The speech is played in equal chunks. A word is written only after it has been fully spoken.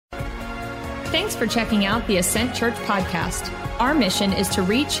Thanks for checking out the Ascent Church podcast. Our mission is to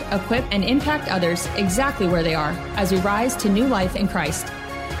reach, equip, and impact others exactly where they are as we rise to new life in Christ.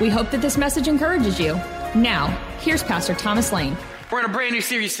 We hope that this message encourages you. Now, here's Pastor Thomas Lane. We're in a brand new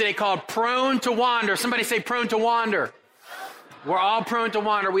series today called Prone to Wander. Somebody say prone to wander. We're all prone to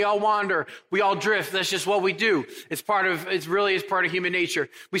wander. We all wander. We all drift. That's just what we do. It's part of human nature.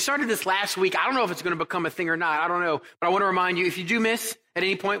 We started this last week. I don't know if it's going to become a thing or not. I don't know. But I want to remind you, if you do miss at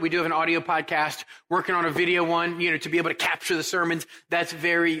any point, we do have an audio podcast, working on a video one, to be able to capture the sermons. That's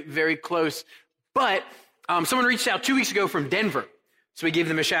very, very close. But someone reached out 2 weeks ago from Denver. So we gave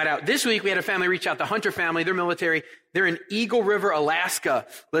them a shout out. This week, we had a family reach out, the Hunter family. They're military. They're in Eagle River, Alaska,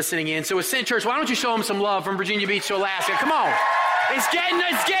 listening in. So Ascent Church, why don't you show them some love from Virginia Beach to Alaska? Come on. It's getting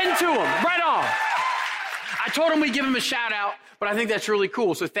to them. Right on. I told them we'd give them a shout out, but I think that's really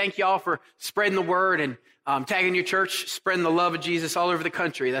cool. So thank y'all for spreading the word and tagging your church, spreading the love of Jesus all over the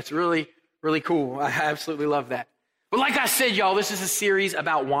country. That's really, really cool. I absolutely love that. But like I said, y'all, this is a series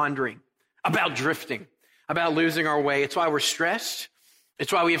about wandering, about drifting, about losing our way. It's why we're stressed.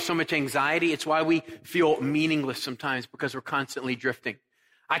 It's why we have so much anxiety. It's why we feel meaningless sometimes, because we're constantly drifting.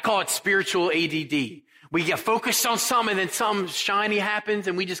 I call it spiritual ADD. We get focused on something and then something shiny happens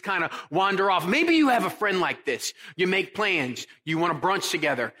and we just kind of wander off. Maybe you have a friend like this. You make plans. You want to brunch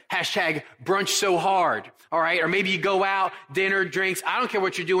together. Hashtag brunch so hard. All right. Or maybe you go out, dinner, drinks. I don't care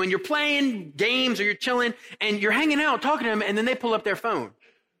what you're doing. You're playing games or you're chilling and you're hanging out, talking to them, and then they pull up their phone.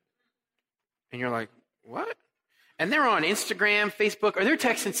 And you're like, what? And they're on Instagram, Facebook, or they're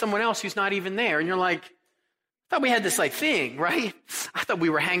texting someone else who's not even there. And you're like, I thought we had this thing, right? I thought we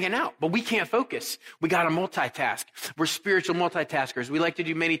were hanging out, but we can't focus. We got to multitask. We're spiritual multitaskers. We like to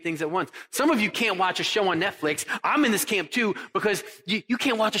do many things at once. Some of you can't watch a show on Netflix. I'm in this camp too, because you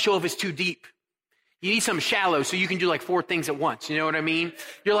can't watch a show if it's too deep. You need something shallow so you can do 4 things at once. You know what I mean?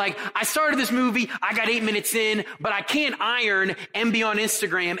 You're like, I started this movie, I got 8 minutes in, but I can't iron and be on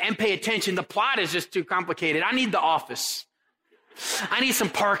Instagram and pay attention. The plot is just too complicated. I need The Office. I need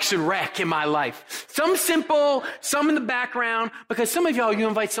some Parks and Rec in my life. Some simple, some in the background, because some of y'all, you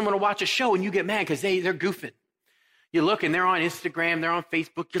invite someone to watch a show and you get mad because they're goofing. You look and they're on Instagram, they're on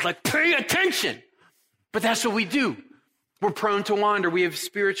Facebook. You're like, pay attention. But that's what we do. We're prone to wander. We have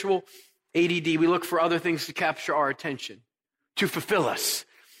spiritual ADD. We look for other things to capture our attention, to fulfill us,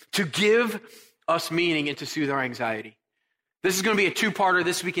 to give us meaning and to soothe our anxiety. This is going to be a 2-parter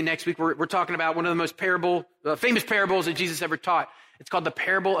this week and next week. We're talking about one of the most famous parables that Jesus ever taught. It's called the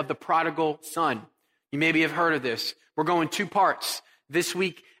parable of the prodigal son. You maybe have heard of this. We're going 2 parts this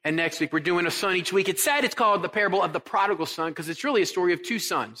week and next week. We're doing a son each week. It's sad it's called the parable of the prodigal son because it's really a story of 2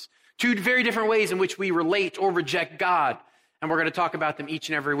 sons, 2 very different ways in which we relate or reject God. And we're going to talk about them each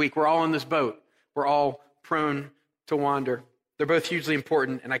and every week. We're all in this boat. We're all prone to wander. They're both hugely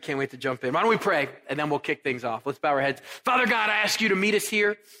important, and I can't wait to jump in. Why don't we pray, and then we'll kick things off. Let's bow our heads. Father God, I ask you to meet us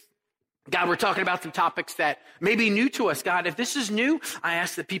here. God, we're talking about some topics that may be new to us. God, if this is new, I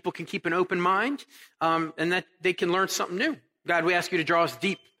ask that people can keep an open mind and that they can learn something new. God, we ask you to draw us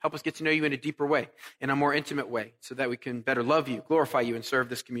deep. Help us get to know you in a deeper way, in a more intimate way, so that we can better love you, glorify you, and serve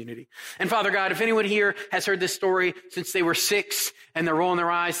this community. And Father God, if anyone here has heard this story since they were 6 and they're rolling their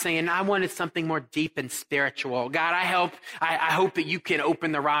eyes saying, I wanted something more deep and spiritual. God, I hope that you can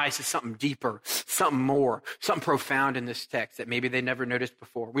open their eyes to something deeper, something more, something profound in this text that maybe they never noticed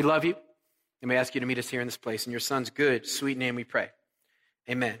before. We love you, and we ask you to meet us here in this place. In your son's good, sweet name we pray.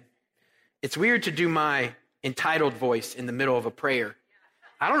 Amen. It's weird to do my entitled voice in the middle of a prayer.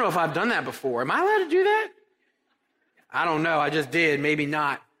 I don't know if I've done that before. Am I allowed to do that? I don't know. I just did. Maybe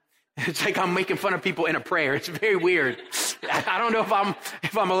not. It's like I'm making fun of people in a prayer. It's very weird. I don't know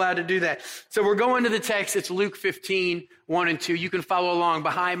if I'm allowed to do that. So we're going to the text. It's Luke 15, 1 and 2. You can follow along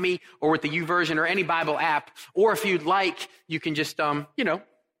behind me or with the YouVersion or any Bible app. Or if you'd like, you can just, you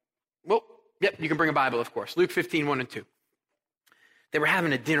can bring a Bible, of course. Luke 15, 1 and 2. They were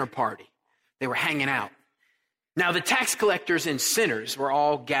having a dinner party. They were hanging out. Now, the tax collectors and sinners were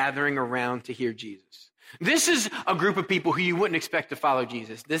all gathering around to hear Jesus. This is a group of people who you wouldn't expect to follow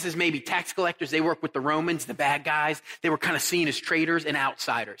Jesus. This is maybe tax collectors. They work with the Romans, the bad guys. They were kind of seen as traitors and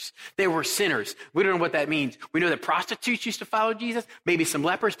outsiders. They were sinners. We don't know what that means. We know that prostitutes used to follow Jesus, maybe some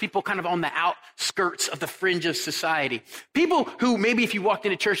lepers, people kind of on the outskirts of the fringe of society. People who maybe if you walked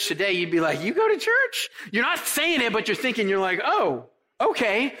into church today, you'd be like, you go to church? You're not saying it, but you're thinking, you're like, oh,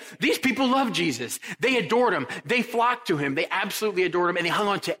 okay, these people love Jesus. They adored him. They flocked to him. They absolutely adored him, and they hung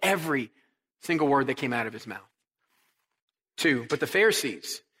on to every single word that came out of his mouth. 2, but the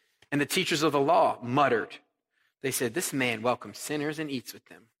Pharisees and the teachers of the law muttered. They said, this man welcomes sinners and eats with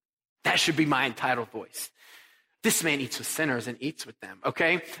them. That should be my entitled voice. This man eats with sinners and eats with them,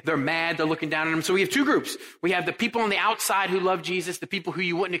 okay? They're mad. They're looking down on him. So we have two groups. We have the people on the outside who love Jesus, the people who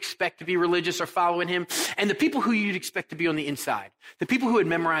you wouldn't expect to be religious or following him, and the people who you'd expect to be on the inside, the people who had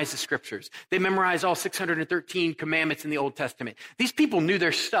memorized the scriptures. They memorized all 613 commandments in the Old Testament. These people knew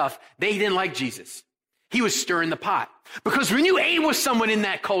their stuff. They didn't like Jesus. He was stirring the pot. Because when you ate with someone in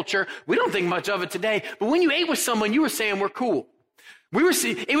that culture, we don't think much of it today, but when you ate with someone, you were saying, we're cool.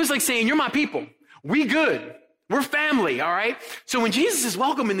 It was like saying, you're my people. We good. We're family, all right? So when Jesus is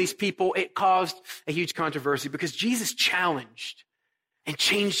welcoming these people, it caused a huge controversy because Jesus challenged and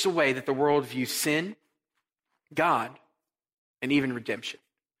changed the way that the world views sin, God, and even redemption.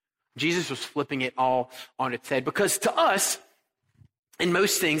 Jesus was flipping it all on its head because to us, in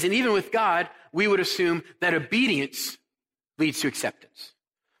most things, and even with God, we would assume that obedience leads to acceptance.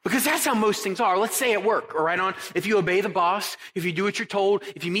 Because that's how most things are. Let's say at work, or right on. If you obey the boss, if you do what you're told,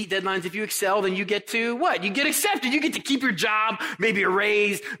 if you meet deadlines, if you excel, then you get to what? You get accepted. You get to keep your job, maybe a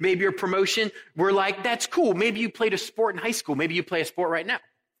raise, maybe a promotion. We're like, that's cool. Maybe you played a sport in high school. Maybe you play a sport right now.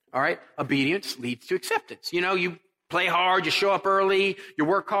 All right? Obedience leads to acceptance. You know, you play hard, you show up early, you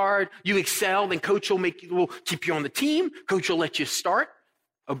work hard, you excel, then coach will keep you on the team. Coach will let you start.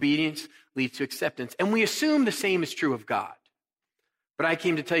 Obedience leads to acceptance. And we assume the same is true of God. But I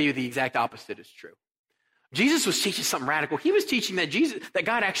came to tell you the exact opposite is true. Jesus was teaching something radical. He was teaching that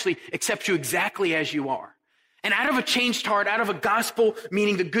God actually accepts you exactly as you are. And out of a changed heart, out of a gospel,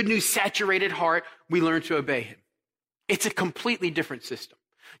 meaning the good news saturated heart, we learn to obey him. It's a completely different system.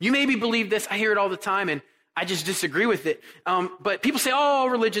 You maybe believe this. I hear it all the time, and I just disagree with it. But people say,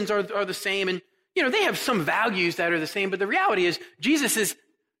 all religions are the same. And, you know, they have some values that are the same. But the reality is Jesus'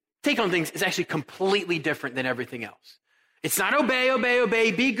 take on things is actually completely different than everything else. It's not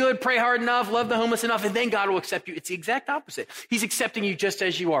obey, be good, pray hard enough, love the homeless enough, and then God will accept you. It's the exact opposite. He's accepting you just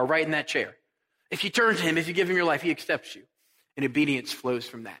as you are, right in that chair. If you turn to him, if you give him your life, he accepts you. And obedience flows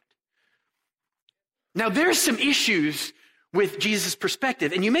from that. Now, there's some issues with Jesus'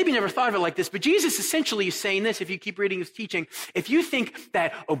 perspective, and you maybe never thought of it like this, but Jesus essentially is saying this, if you keep reading his teaching, if you think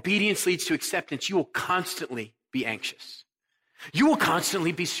that obedience leads to acceptance, you will constantly be anxious. You will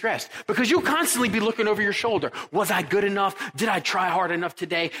constantly be stressed because you'll constantly be looking over your shoulder. Was I good enough? Did I try hard enough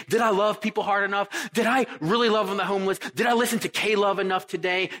today? Did I love people hard enough? Did I really love the homeless? Did I listen to K-Love enough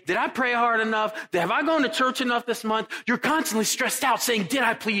today? Did I pray hard enough? Have I gone to church enough this month? You're constantly stressed out saying, did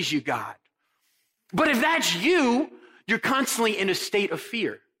I please you, God? But if that's you, you're constantly in a state of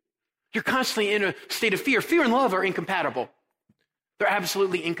fear. You're constantly in a state of fear. Fear and love are incompatible. They're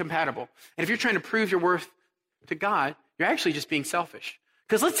absolutely incompatible. And if you're trying to prove your worth to God, you're actually just being selfish.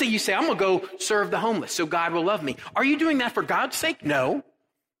 Because let's say you say, I'm going to go serve the homeless so God will love me. Are you doing that for God's sake? No.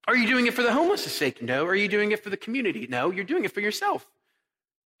 Are you doing it for the homeless' sake? No. Are you doing it for the community? No. You're doing it for yourself.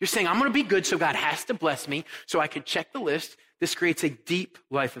 You're saying, I'm going to be good so God has to bless me so I can check the list. This creates a deep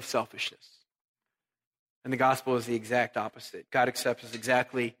life of selfishness. And the gospel is the exact opposite. God accepts us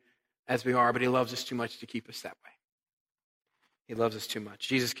exactly as we are, but he loves us too much to keep us that way. He loves us too much.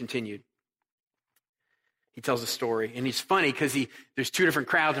 Jesus continued. He tells a story, and he's funny because there's two different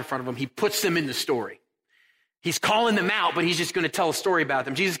crowds in front of him. He puts them in the story. He's calling them out, but he's just going to tell a story about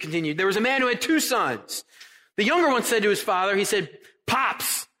them. Jesus continued, there was a man who had 2 sons. The younger one said to his father, he said,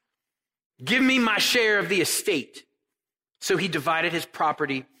 Pops, give me my share of the estate. So he divided his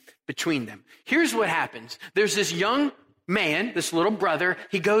property between them. Here's what happens. There's this young man, this little brother.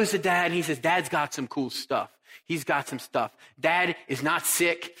 He goes to dad, and he says, Dad's got some cool stuff. He's got some stuff. Dad is not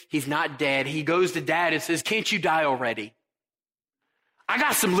sick. He's not dead. He goes to dad and says, can't you die already? I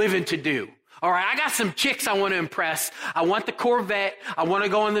got some living to do. All right, I got some chicks I want to impress. I want the Corvette. I want to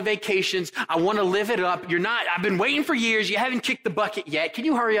go on the vacations. I want to live it up. I've been waiting for years. You haven't kicked the bucket yet. Can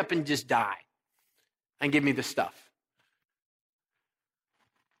you hurry up and just die and give me the stuff?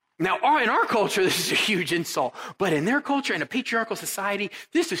 Now, in our culture, this is a huge insult. But in their culture, in a patriarchal society,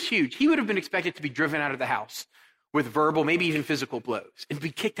 this is huge. He would have been expected to be driven out of the house with verbal, maybe even physical blows, and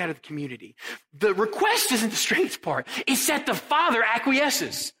be kicked out of the community. The request isn't the strange part. It's that the father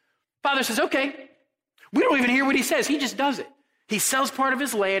acquiesces. Father says, okay. We don't even hear what he says. He just does it. He sells part of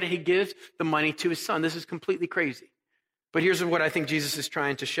his land, and he gives the money to his son. This is completely crazy. But here's what I think Jesus is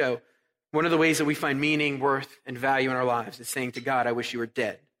trying to show. One of the ways that we find meaning, worth, and value in our lives is saying to God, I wish you were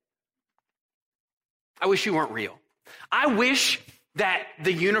dead. I wish you weren't real. I wish that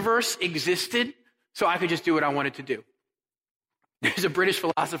the universe existed so I could just do what I wanted to do. There's a British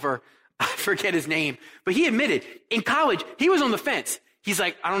philosopher, I forget his name, but he admitted in college, he was on the fence. He's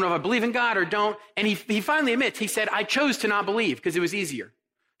like, I don't know if I believe in God or don't. And he finally admits, he said, I chose to not believe because it was easier.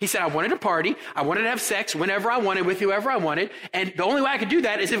 He said, I wanted to party. I wanted to have sex whenever I wanted with whoever I wanted. And the only way I could do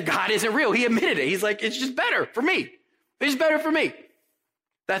that is if God isn't real. He admitted it. He's like, it's just better for me. It's better for me.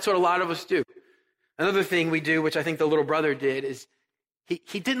 That's what a lot of us do. Another thing we do, which I think the little brother did, is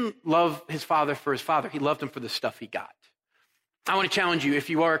he didn't love his father for his father. He loved him for the stuff he got. I want to challenge you. If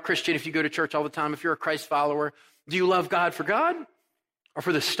you are a Christian, if you go to church all the time, if you're a Christ follower, do you love God for God or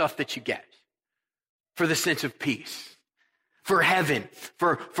for the stuff that you get? For the sense of peace? For heaven,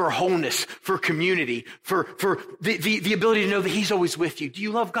 for wholeness, for community, for the ability to know that he's always with you. Do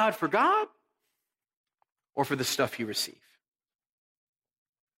you love God for God or for the stuff you receive?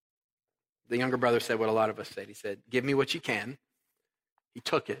 The younger brother said what a lot of us said. He said, give me what you can. He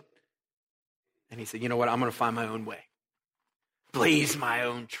took it. And he said, you know what? I'm going to find my own way. Blaze my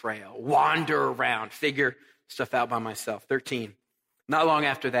own trail. Wander around. Figure stuff out by myself. 13. Not long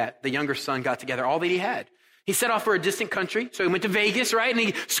after that, the younger son got together all that he had. He set off for a distant country, so he went to Vegas, right? And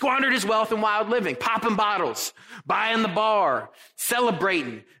he squandered his wealth in wild living, popping bottles, buying the bar,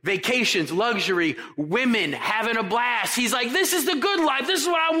 celebrating, vacations, luxury, women, having a blast. He's like, this is the good life. This is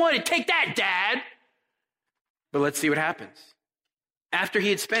what I wanted. Take that, Dad. But let's see what happens. After he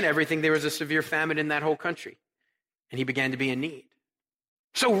had spent everything, there was a severe famine in that whole country, and he began to be in need.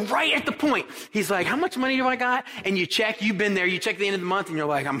 So right at the point, he's like, how much money do I got? And you check, you've been there, you check the end of the month, and you're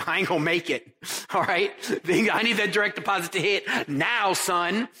like, I ain't gonna make it. All right? I need that direct deposit to hit now,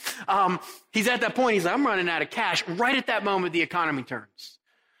 son. He's at that point, he's like, I'm running out of cash. Right at that moment, the economy turns.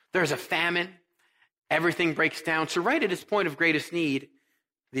 There's a famine. Everything breaks down. So right at his point of greatest need,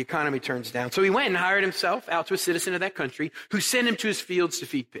 the economy turns down. So he went and hired himself out to a citizen of that country who sent him to his fields to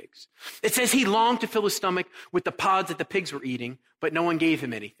feed pigs. It says he longed to fill his stomach with the pods that the pigs were eating, but no one gave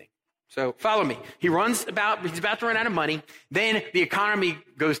him anything. So follow me. He's about to run out of money. Then the economy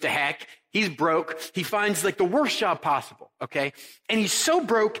goes to heck. He's broke. He finds like the worst job possible, okay? And he's so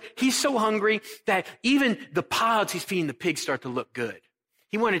broke, he's so hungry that even the pods he's feeding the pigs start to look good.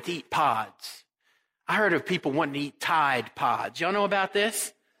 He wanted to eat pods. I heard of people wanting to eat Tide Pods. Y'all know about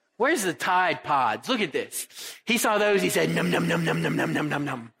this? Where's the Tide Pods? Look at this. He saw those. He said, num, num, num, num, num, num, num, num,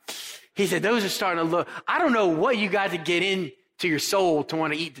 num. He said, those are starting to look, I don't know what you got to get into your soul to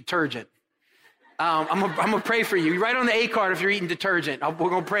want to eat detergent. I'm going to pray for you. Write on the A card if you're eating detergent. We're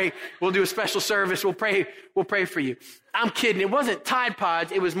going to pray. We'll do a special service. We'll pray for you. I'm kidding. It wasn't Tide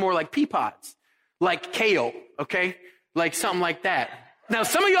Pods. It was more like pea pods, like kale, okay? Like something like that. Now,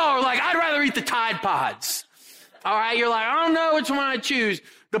 some of y'all are like, I'd rather eat the Tide Pods. All right? You're like, I don't know which one I choose.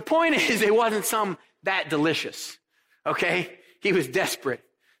 The point is, it wasn't something that delicious, okay? He was desperate,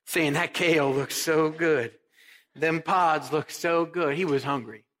 saying that kale looks so good. Them pods look so good. He was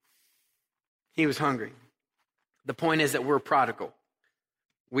hungry. He was hungry. The point is that we're prodigal.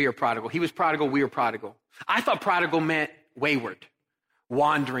 We are prodigal. He was prodigal. We are prodigal. I thought prodigal meant wayward,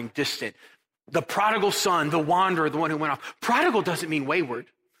 wandering, distant. The prodigal son, the wanderer, the one who went off. Prodigal doesn't mean wayward.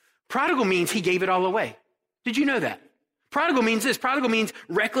 Prodigal means he gave it all away. Did you know that? Prodigal means this. Prodigal means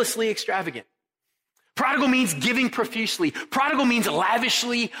recklessly extravagant. Prodigal means giving profusely. Prodigal means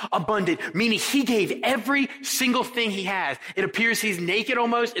lavishly abundant, meaning he gave every single thing he has. It appears he's naked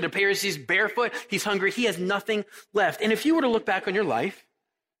almost. It appears he's barefoot. He's hungry. He has nothing left. And if you were to look back on your life,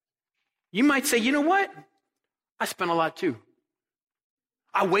 you might say, you know what? I spent a lot too.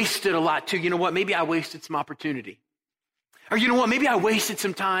 I wasted a lot too. You know what? Maybe I wasted some opportunity. Or you know what? Maybe I wasted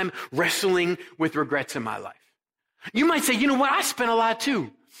some time wrestling with regrets in my life. You might say, you know what? I spent a lot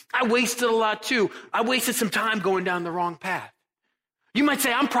too. I wasted a lot too. I wasted some time going down the wrong path. You might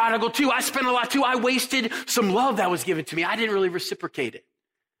say, I'm prodigal too. I spent a lot too. I wasted some love that was given to me. I didn't really reciprocate it.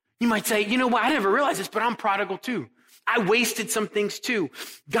 You might say, you know what? I never realized this, but I'm prodigal too. I wasted some things too.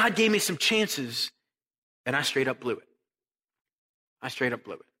 God gave me some chances and I straight up blew it. I straight up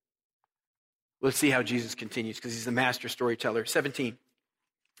blew it. Let's see how Jesus continues because he's the master storyteller. 17.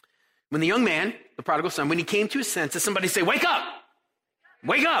 When the young man, the prodigal son, when he came to his senses, somebody say, wake up,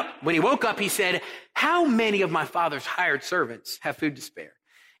 wake up. When he woke up, he said, how many of my father's hired servants have food to spare?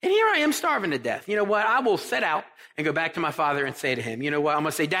 And here I am starving to death. You know what? I will set out and go back to my father and say to him, you know what? I'm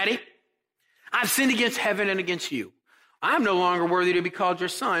going to say, Daddy, I've sinned against heaven and against you. I'm no longer worthy to be called your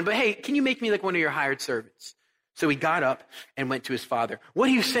son, but hey, can you make me like one of your hired servants? So he got up and went to his father. What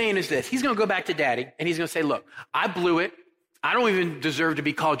he was saying is this. He's going to go back to daddy and he's going to say, look, I blew it. I don't even deserve to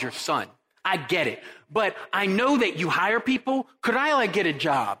be called your son. I get it. But I know that you hire people. Could I get a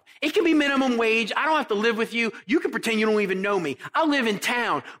job? It can be minimum wage. I don't have to live with you. You can pretend you don't even know me. I'll live in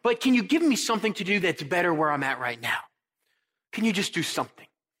town. But can you give me something to do that's better where I'm at right now? Can you just do something?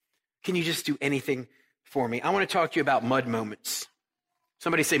 Can you just do anything for me? I want to talk to you about mud moments.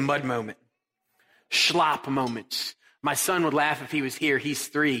 Somebody say mud moment. Schlop moments. My son would laugh if he was here. He's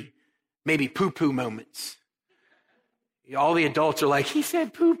 3, maybe poo-poo moments. All the adults are like, he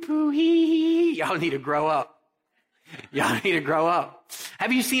said poo-poo, hee. Y'all need to grow up. Y'all need to grow up.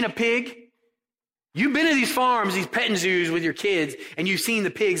 Have you seen a pig? You've been to these farms, these petting zoos with your kids, and you've seen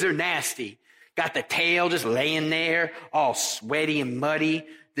the pigs. They're nasty. Got the tail just laying there, all sweaty and muddy.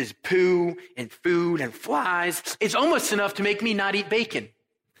 There's poo and food and flies. It's almost enough to make me not eat bacon.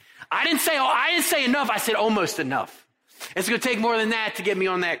 I didn't say enough. I said almost enough. It's going to take more than that to get me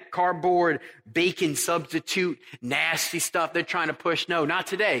on that cardboard bacon substitute, nasty stuff they're trying to push. No, not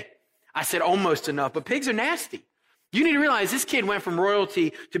today. I said almost enough, but pigs are nasty. You need to realize this kid went from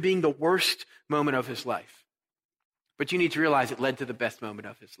royalty to being the worst moment of his life. But you need to realize it led to the best moment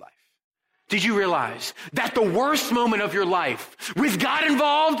of his life. Did you realize that the worst moment of your life with God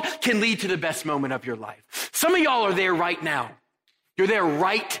involved can lead to the best moment of your life? Some of y'all are there right now. You're there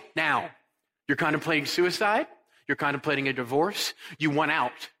right now. You're contemplating suicide. You're contemplating a divorce. You want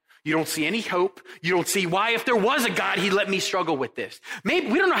out. You don't see any hope. You don't see why, if there was a God, he'd let me struggle with this. Maybe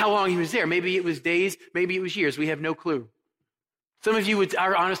we don't know how long he was there. Maybe it was days. Maybe it was years. We have no clue. Some of you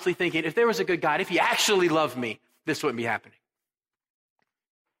are honestly thinking, if there was a good God, if he actually loved me, this wouldn't be happening.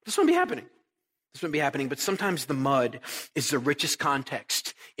 This wouldn't be happening. This wouldn't be happening. But sometimes the mud is the richest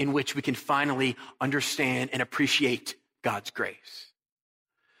context in which we can finally understand and appreciate God's grace.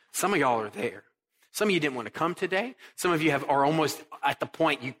 Some of y'all are there. Some of you didn't want to come today. Some of you are almost at the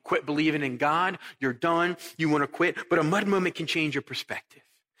point you quit believing in God. You're done. You want to quit. But a mud moment can change your perspective.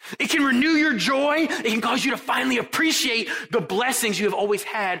 It can renew your joy. It can cause you to finally appreciate the blessings you have always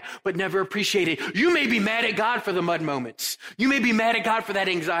had but never appreciated. You may be mad at God for the mud moments. You may be mad at God for that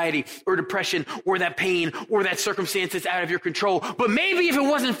anxiety or depression or that pain or that circumstance that's out of your control. But maybe if it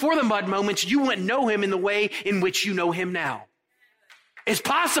wasn't for the mud moments, you wouldn't know him in the way in which you know him now. It's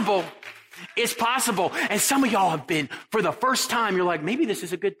possible. It's possible. And some of y'all have been, for the first time, you're like, maybe this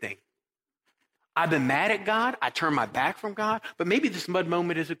is a good thing. I've been mad at God. I turned my back from God. But maybe this mud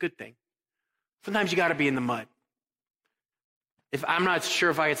moment is a good thing. Sometimes you got to be in the mud. I'm not sure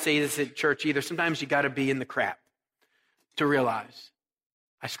if I could say this at church either. Sometimes you got to be in the crap to realize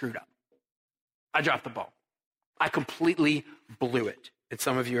I screwed up. I dropped the ball. I completely blew it. And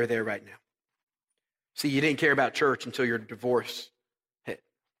some of you are there right now. See, you didn't care about church until your divorce hit.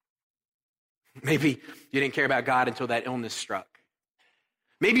 Maybe you didn't care about God until that illness struck.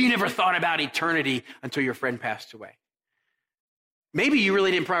 Maybe you never thought about eternity until your friend passed away. Maybe you really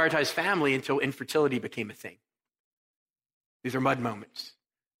didn't prioritize family until infertility became a thing. These are mud moments.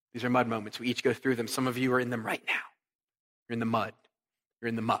 These are mud moments. We each go through them. Some of you are in them right now. You're in the mud. You're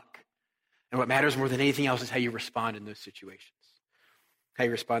in the muck. And what matters more than anything else is how you respond in those situations. How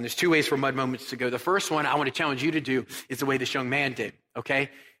you respond. There's 2 ways for mud moments to go. The first one I want to challenge you to do is the way this young man did, okay?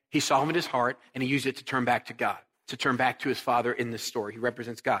 He softened his heart, and he used it to turn back to God, to turn back to his father in this story. He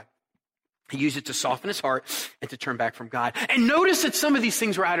represents God. He used it to soften his heart and to turn back from God. And notice that some of these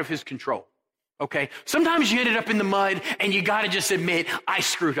things were out of his control, okay? Sometimes you ended up in the mud, and you got to just admit, I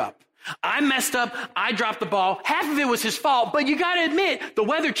screwed up. I messed up. I dropped the ball. Half of it was his fault, but you got to admit, the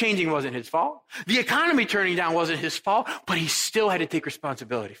weather changing wasn't his fault. The economy turning down wasn't his fault, but he still had to take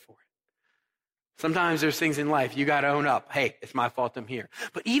responsibility for it. Sometimes there's things in life you got to own up. Hey, it's my fault I'm here.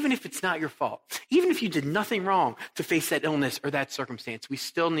 But even if it's not your fault, even if you did nothing wrong to face that illness or that circumstance, we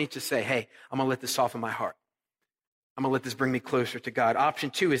still need to say, hey, I'm going to let this soften my heart. I'm going to let this bring me closer to God.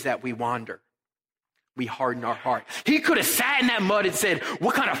 Option 2 is that we wander. We harden our heart. He could have sat in that mud and said,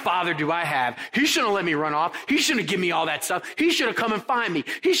 what kind of father do I have? He shouldn't have let me run off. He shouldn't have given me all that stuff. He should have come and find me.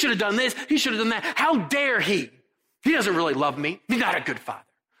 He should have done this. He should have done that. How dare he? He doesn't really love me. He's not a good father.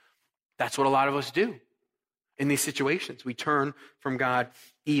 That's what a lot of us do in these situations. We turn from God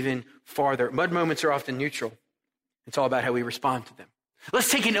even farther. Mud moments are often neutral. It's all about how we respond to them.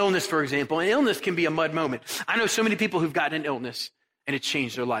 Let's take an illness, for example. An illness can be a mud moment. I know so many people who've gotten an illness and it's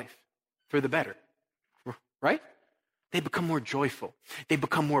changed their life for the better. Right? They become more joyful. They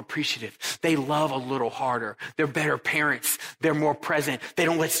become more appreciative. They love a little harder. They're better parents. They're more present. They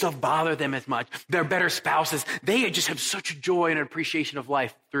don't let stuff bother them as much. They're better spouses. They just have such a joy and an appreciation of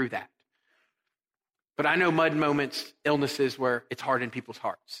life through that. But I know mud moments, illnesses where it's hard in people's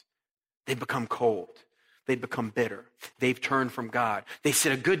hearts. They become cold. They become bitter. They've turned from God. They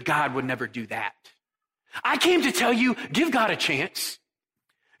said a good God would never do that. I came to tell you, give God a chance.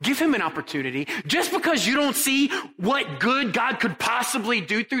 Give him an opportunity. Just because you don't see what good God could possibly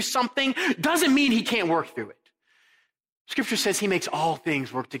do through something doesn't mean he can't work through it. Scripture says he makes all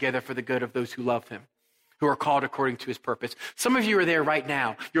things work together for the good of those who love him, who are called according to his purpose. Some of you are there right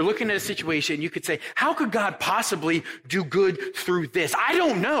now. You're looking at a situation. You could say, how could God possibly do good through this? I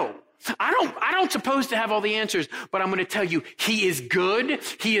don't know. I don't suppose to have all the answers, but I'm going to tell you, he is good,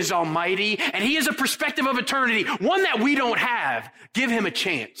 he is almighty, and he is a perspective of eternity, one that we don't have. Give him a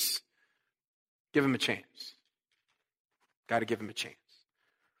chance. Give him a chance. Got to give him a chance.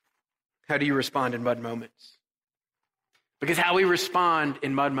 How do you respond in mud moments? Because how we respond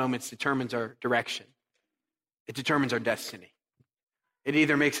in mud moments determines our direction. It determines our destiny. It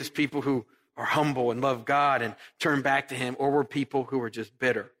either makes us people who are humble and love God and turn back to him, or we're people who are just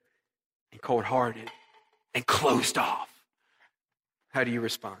bitter and cold-hearted and closed off. How do you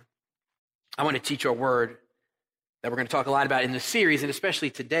respond? I want to teach you a word that we're going to talk a lot about in this series, and especially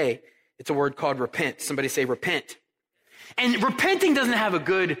today. It's a word called repent. Somebody say repent. And repenting doesn't have a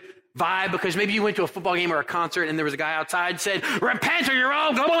good vibe, because maybe you went to a football game or a concert and there was a guy outside said, repent or you're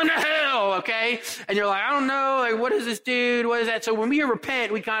all going to hell, okay? And you're like, I don't know, like, what is this, dude? What is that? So when we hear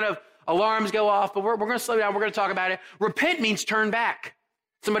repent, we kind of, alarms go off, but we're going to slow down. We're going to talk about it. Repent means turn back.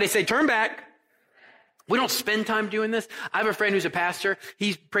 Somebody say turn back. We don't spend time doing this. I have a friend who's a pastor.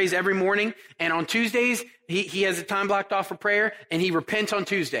 He prays every morning, and on Tuesdays, he has a time blocked off for prayer, and he repents on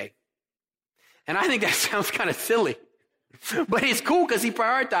Tuesday. And I think that sounds kind of silly. But it's cool because he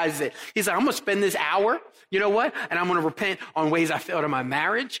prioritizes it. He's like, I'm going to spend this hour, you know what? And I'm going to repent on ways I failed in my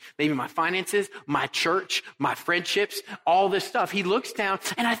marriage, maybe my finances, my church, my friendships, all this stuff. He looks down,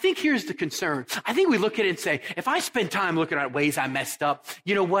 and I think here's the concern. I think we look at it and say, if I spend time looking at ways I messed up,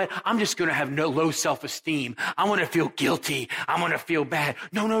 you know what? I'm just going to have low self-esteem. I want to feel guilty. I want to feel bad.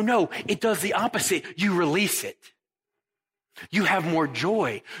 No. It does the opposite. You release it. You have more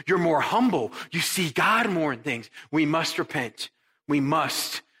joy. You're more humble. You see God more in things. We must repent. We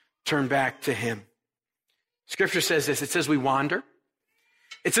must turn back to him. Scripture says this. It says we wander.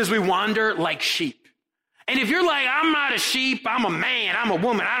 It says we wander like sheep. And if you're like, I'm not a sheep, I'm a man, I'm a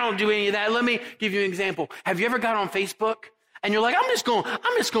woman, I don't do any of that. Let me give you an example. Have you ever got on Facebook and you're like, I'm just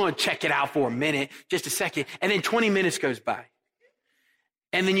going to check it out for a minute, just a second. And then 20 minutes goes by.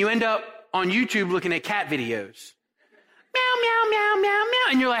 And then you end up on YouTube looking at cat videos. Meow, meow, meow, meow,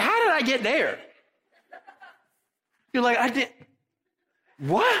 meow. And you're like, how did I get there? You're like,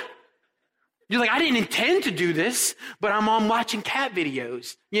 what? You're like, I didn't intend to do this, but I'm on watching cat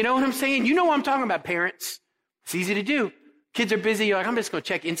videos. You know what I'm saying? You know what I'm talking about, parents. It's easy to do. Kids are busy. You're like, I'm just going to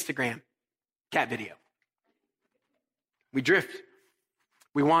check Instagram. Cat video. We drift.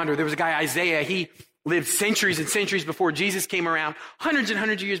 We wander. There was a guy, Isaiah. He lived centuries and centuries before Jesus came around, hundreds and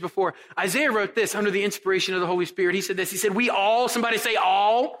hundreds of years before. Isaiah wrote this under the inspiration of the Holy Spirit. He said this. He said, we all, somebody say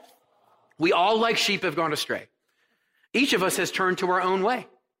all, we all like sheep have gone astray. Each of us has turned to our own way.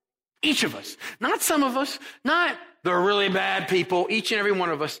 Each of us. Not some of us. Not the really bad people. Each and every one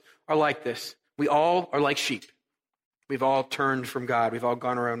of us are like this. We all are like sheep. We've all turned from God. We've all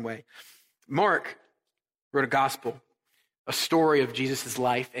gone our own way. Mark wrote a gospel, a story of Jesus'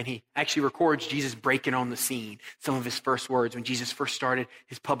 life, and he actually records Jesus breaking on the scene, some of his first words when Jesus first started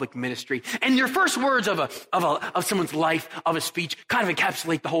his public ministry. And your first words of someone's life, of a speech, kind of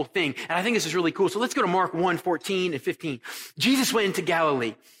encapsulate the whole thing. And I think this is really cool. So let's go to Mark 1:14 and 15. Jesus went into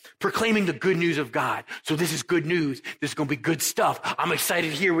Galilee, proclaiming the good news of God. So this is good news. This is going to be good stuff. I'm excited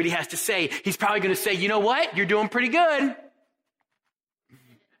to hear what he has to say. He's probably going to say, you know what? You're doing pretty good.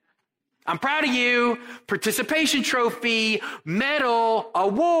 I'm proud of you. Participation trophy, medal,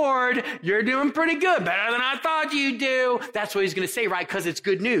 award. You're doing pretty good. Better than I thought you'd do. That's what he's going to say, right? Because it's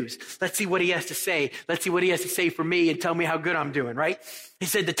good news. Let's see what he has to say. Let's see what he has to say for me and tell me how good I'm doing, right? He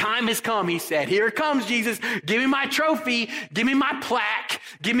said, the time has come. He said, here it comes, Jesus. Give me my trophy. Give me my plaque.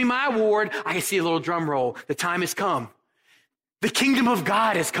 Give me my award. I can see a little drum roll. The time has come. The kingdom of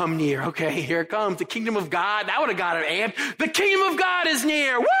God has come near. Okay, here it comes. The kingdom of God. That would have got an amped. The kingdom of God is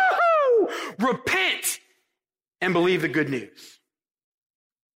near. Woohoo! Repent and believe the good news.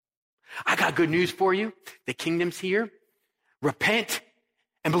 I got good news for you. The kingdom's here. Repent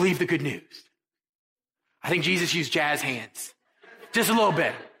and believe the good news. I think Jesus used jazz hands. Just a little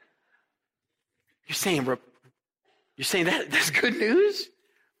bit. You're saying that's good news?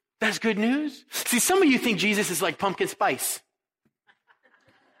 That's good news? See, some of you think Jesus is like pumpkin spice.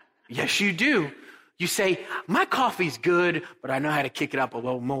 Yes, you do. You say, my coffee's good, but I know how to kick it up a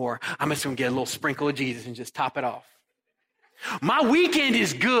little more. I'm just going to get a little sprinkle of Jesus and just top it off. My weekend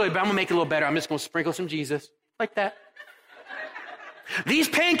is good, but I'm going to make it a little better. I'm just going to sprinkle some Jesus like that. These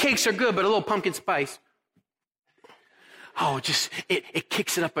pancakes are good, but a little pumpkin spice. Oh, it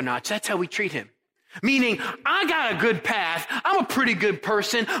kicks it up a notch. That's how we treat him. Meaning, I got a good path. I'm a pretty good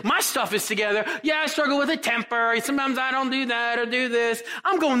person. My stuff is together. Yeah, I struggle with a temper. Sometimes I don't do that or do this.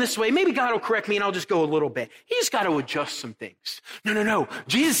 I'm going this way. Maybe God will correct me and I'll just go a little bit. He just got to adjust some things. No.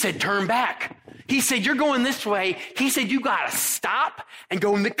 Jesus said, turn back. He said, you're going this way. He said, you got to stop and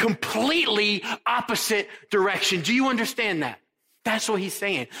go in the completely opposite direction. Do you understand that? That's what he's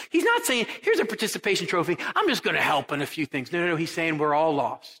saying. He's not saying, here's a participation trophy. I'm just going to help in a few things. No. He's saying we're all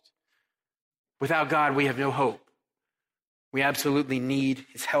lost. Without God, we have no hope. We absolutely need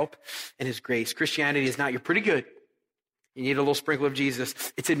his help and his grace. Christianity is not, you're pretty good. You need a little sprinkle of Jesus.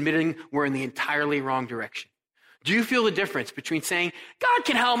 It's admitting we're in the entirely wrong direction. Do you feel the difference between saying, God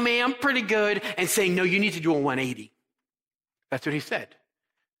can help me, I'm pretty good, and saying, no, you need to do a 180? That's what he said.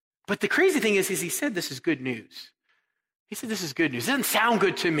 But the crazy thing is he said this is good news. He said this is good news. It doesn't sound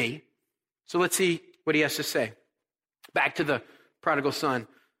good to me. So let's see what he has to say. Back to the prodigal son.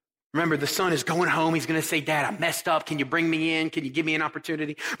 Remember, the son is going home. He's going to say, Dad, I messed up. Can you bring me in? Can you give me an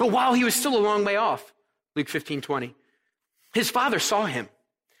opportunity? But while he was still a long way off, Luke 15:20, his father saw him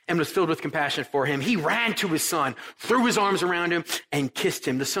and was filled with compassion for him. He ran to his son, threw his arms around him, and kissed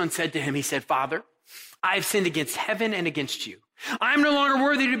him. The son said to him, he said, Father, I have sinned against heaven and against you. I am no longer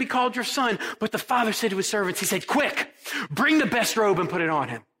worthy to be called your son. But the father said to his servants, he said, quick, bring the best robe and put it on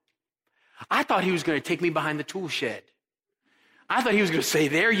him. I thought he was going to take me behind the tool shed. I thought he was going to say,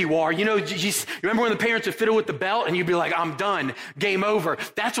 there you are. You know, you remember when the parents would fiddle with the belt and you'd be like, I'm done, game over.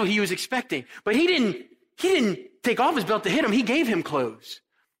 That's what he was expecting. But he didn't take off his belt to hit him. He gave him clothes.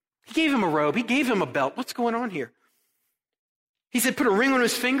 He gave him a robe. He gave him a belt. What's going on here? He said, put a ring on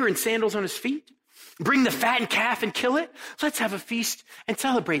his finger and sandals on his feet. Bring the fattened calf and kill it. Let's have a feast and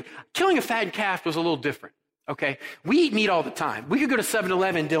celebrate. Killing a fattened calf was a little different. Okay, we eat meat all the time. We could go to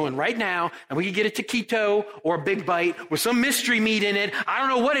 7-Eleven, Dylan, right now, and we could get a taquito or a big bite with some mystery meat in it. I don't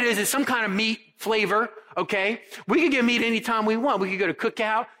know what it is. It's some kind of meat flavor, okay? We could get meat anytime we want. We could go to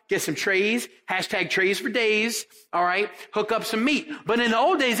Cookout, get some trays, #trays for days, all right? Hook up some meat. But in the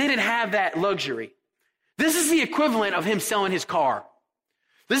old days, they didn't have that luxury. This is the equivalent of him selling his car.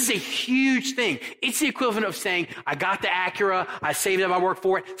 This is a huge thing. It's the equivalent of saying, I got the Acura, I saved up, I worked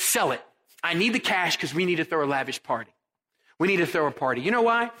for it, sell it. I need the cash because we need to throw a lavish party. We need to throw a party. You know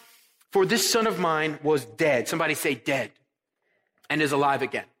why? For this son of mine was dead. Somebody say dead. And is alive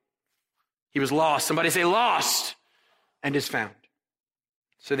again. He was lost. Somebody say lost. And is found.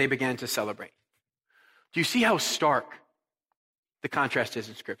 So they began to celebrate. Do you see how stark the contrast is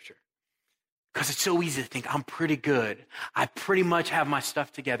in Scripture? Because it's so easy to think, I'm pretty good. I pretty much have my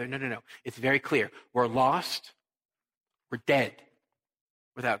stuff together. No. It's very clear. We're lost. We're dead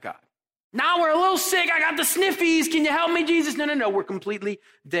without God. Now we're a little sick. I got the sniffies. Can you help me, Jesus? No. We're completely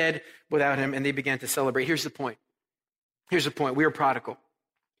dead without him. And they began to celebrate. Here's the point. We are prodigal.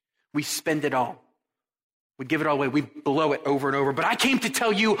 We spend it all. We give it all away. We blow it over and over. But I came to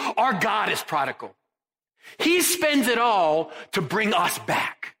tell you, our God is prodigal. He spends it all to bring us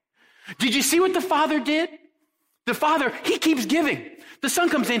back. Did you see what the Father did? The Father, he keeps giving. The Son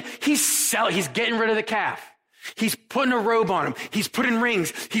comes in. He's getting rid of the calf. He's putting a robe on him. He's putting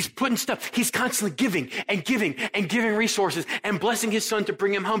rings. He's putting stuff. He's constantly giving and giving and giving resources and blessing his son to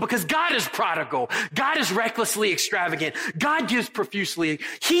bring him home because God is prodigal. God is recklessly extravagant. God gives profusely.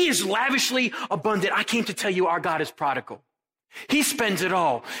 He is lavishly abundant. I came to tell you our God is prodigal. He spends it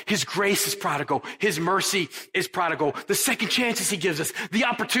all. His grace is prodigal. His mercy is prodigal. The second chances he gives us, the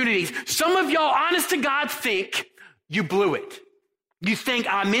opportunities. Some of y'all, honest to God, think you blew it. You think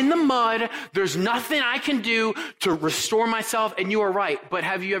I'm in the mud. There's nothing I can do to restore myself. And you are right. But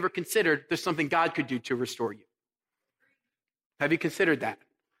have you ever considered there's something God could do to restore you? Have you considered that?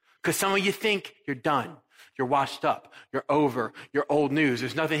 Because some of you think you're done. You're washed up. You're over. You're old news.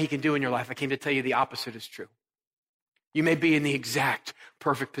 There's nothing he can do in your life. I came to tell you the opposite is true. You may be in the exact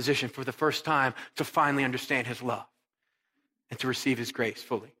perfect position for the first time to finally understand his love and to receive his grace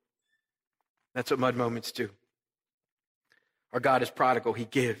fully. That's what mud moments do. Our God is prodigal. He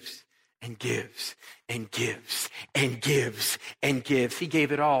gives and gives and gives and gives and gives. He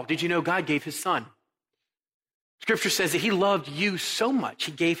gave it all. Did you know God gave his son? Scripture says that he loved you so much.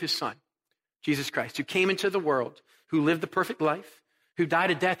 He gave his son, Jesus Christ, who came into the world, who lived the perfect life, who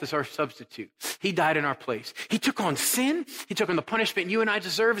died a death as our substitute. He died in our place. He took on sin. He took on the punishment you and I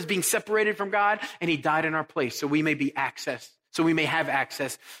deserve as being separated from God, and he died in our place so we may have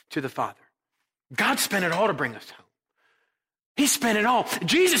access to the Father. God spent it all to bring us home. He spent it all.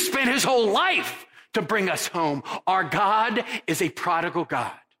 Jesus spent his whole life to bring us home. Our God is a prodigal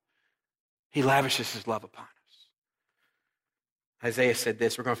God. He lavishes his love upon us. Isaiah said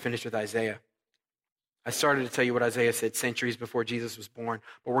this. We're going to finish with Isaiah. I started to tell you what Isaiah said centuries before Jesus was born,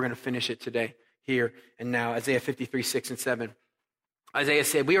 but we're going to finish it today here and now. Isaiah 53, 6 and 7. Isaiah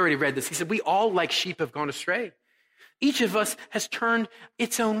said, we already read this. He said, we all like sheep have gone astray. Each of us has turned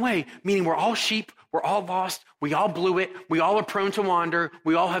its own way, meaning we're all sheep, we're all lost, we all blew it, we all are prone to wander,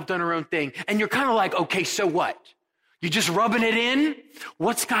 we all have done our own thing. And you're kind of like, okay, so what? You're just rubbing it in?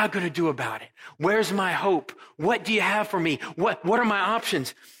 What's God going to do about it? Where's my hope? What do you have for me? What are my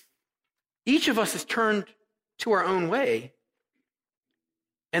options? Each of us has turned to our own way,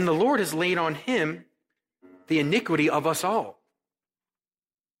 and the Lord has laid on him the iniquity of us all.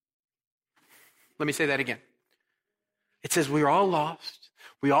 Let me say that again. It says we're all lost,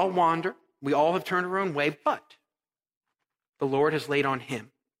 we all wander, we all have turned our own way, but the Lord has laid on him.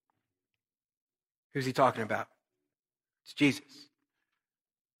 Who's he talking about? It's Jesus.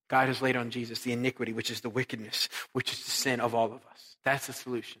 God has laid on Jesus the iniquity, which is the wickedness, which is the sin of all of us. That's the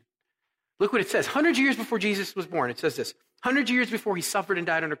solution. Look what it says. Hundreds of years before Jesus was born, it says this. Hundreds of years before he suffered and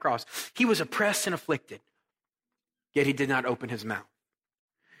died on the cross, he was oppressed and afflicted, yet he did not open his mouth.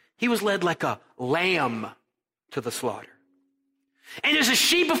 He was led like a lamb to the slaughter. And as a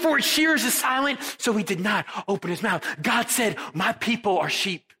sheep before its shearers is silent, so he did not open his mouth. God said, my people are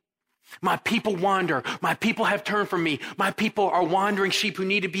sheep. My people wander. My people have turned from me. My people are wandering sheep who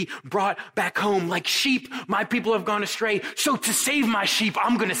need to be brought back home. Like sheep, my people have gone astray. So to save my sheep,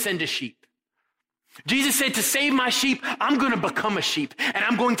 I'm going to send a sheep. Jesus said, to save my sheep, I'm going to become a sheep. And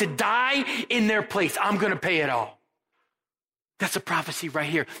I'm going to die in their place. I'm going to pay it all. That's a prophecy right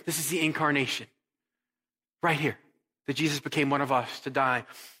here. This is the incarnation. Right here. That Jesus became one of us to die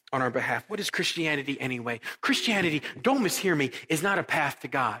on our behalf. What is Christianity anyway? Christianity, don't mishear me, is not a path to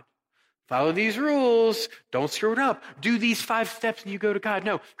God. Follow these rules. Don't screw it up. Do these 5 steps and you go to God.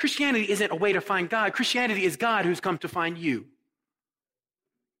 No, Christianity isn't a way to find God. Christianity is God who's come to find you.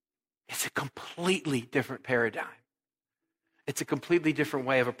 It's a completely different paradigm. It's a completely different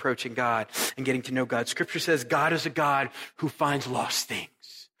way of approaching God and getting to know God. Scripture says God is a God who finds lost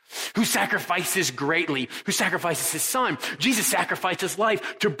things, who sacrifices greatly, who sacrifices his son. Jesus sacrificed his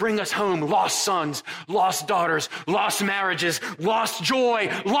life to bring us home. Lost sons, lost daughters, lost marriages, lost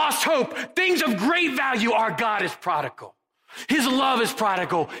joy, lost hope. Things of great value. Our God is prodigal. His love is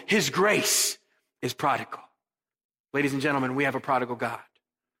prodigal. His grace is prodigal. Ladies and gentlemen, we have a prodigal God.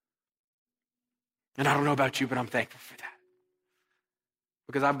 And I don't know about you, but I'm thankful for that.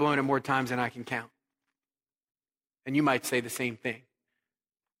 Because I've blown it more times than I can count. And you might say the same thing.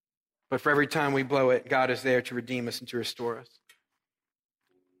 But for every time we blow it, God is there to redeem us and to restore us.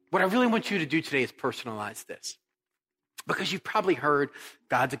 What I really want you to do today is personalize this. Because you've probably heard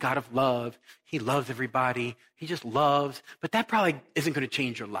God's a God of love. He loves everybody. He just loves. But that probably isn't going to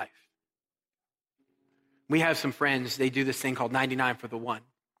change your life. We have some friends, they do this thing called 99 for the One.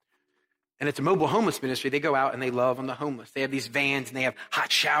 And it's a mobile homeless ministry. They go out and they love on the homeless. They have these vans and they have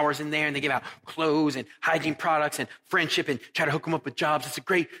hot showers in there and they give out clothes and hygiene products and friendship and try to hook them up with jobs. It's a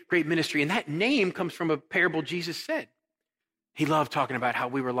great, great ministry. And that name comes from a parable Jesus said. He loved talking about how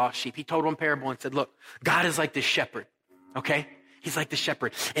we were lost sheep. He told one parable and said, look, God is like this shepherd, okay? He's like the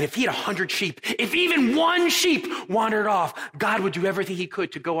shepherd. And if he had 100 sheep, if even one sheep wandered off, God would do everything he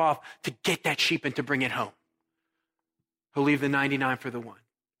could to go off to get that sheep and to bring it home. He'll leave the 99 for the one.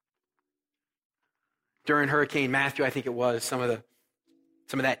 During Hurricane Matthew, I think it was, some of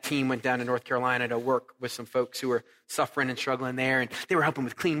that team went down to North Carolina to work with some folks who were suffering and struggling there. And they were helping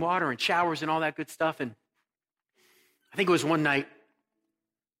with clean water and showers and all that good stuff. And I think it was one night,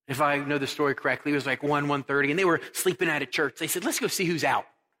 if I know the story correctly, it was like 1:30, and they were sleeping at a church. They said, let's go see who's out,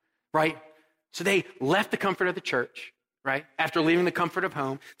 right? So they left the comfort of the church, right? After leaving the comfort of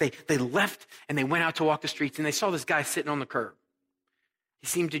home, they left and they went out to walk the streets, and they saw this guy sitting on the curb. He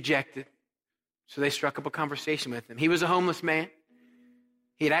seemed dejected. So they struck up a conversation with him. He was a homeless man.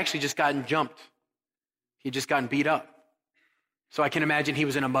 He had actually just gotten jumped. He had just gotten beat up. So I can imagine he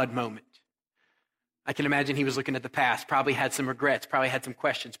was in a mud moment. I can imagine he was looking at the past, probably had some regrets, probably had some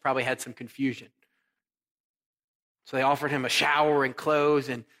questions, probably had some confusion. So they offered him a shower and clothes,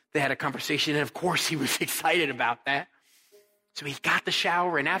 and they had a conversation, and of course he was excited about that. So he got the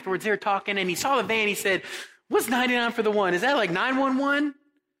shower, and afterwards they were talking, and he saw the van. He said, what's 99 for the one? Is that like 911?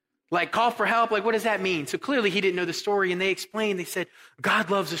 Like call for help? Like what does that mean? So clearly he didn't know the story, and they explained, they said, God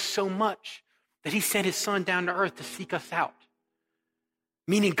loves us so much that he sent his son down to earth to seek us out.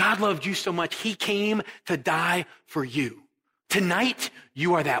 Meaning God loved you so much, he came to die for you. Tonight,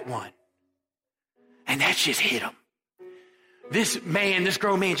 you are that one. And that just hit him. This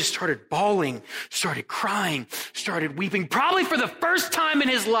grown man just started bawling, started crying, started weeping. Probably for the first time in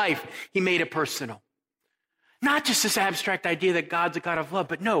his life, he made it personal. Not just this abstract idea that God's a God of love,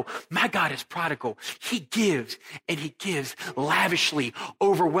 but no, my God is prodigal. He gives, and he gives lavishly,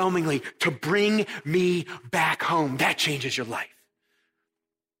 overwhelmingly to bring me back home. That changes your life.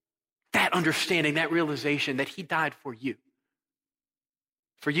 That understanding, that realization that he died for you.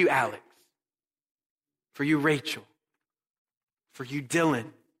 For you, Alex. For you, Rachel. For you,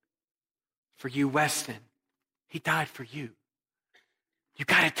 Dylan. For you, Weston. He died for you. You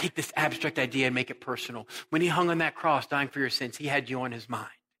got to take this abstract idea and make it personal. When he hung on that cross, dying for your sins, he had you on his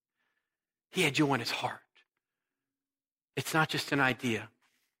mind. He had you on his heart. It's not just an idea.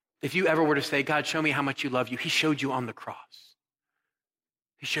 If you ever were to say, God, show me how much you love you, he showed you on the cross.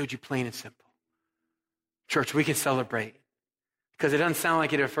 He showed you plain and simple. Church, we can celebrate because it doesn't sound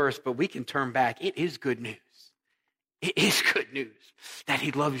like it at first, but we can turn back. It is good news. It is good news that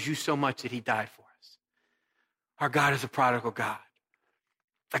he loves you so much that he died for us. Our God is a prodigal God.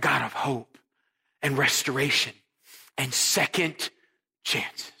 A God of hope and restoration and second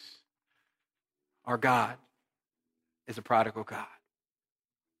chances. Our God is a prodigal God.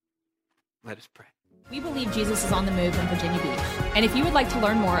 Let us pray. We believe Jesus is on the move in Virginia Beach. And if you would like to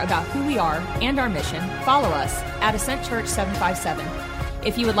learn more about who we are and our mission, follow us at Ascent Church 757.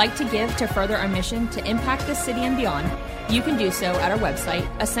 If you would like to give to further our mission to impact this city and beyond, you can do so at our website,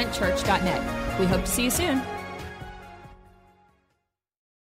 ascentchurch.net. We hope to see you soon.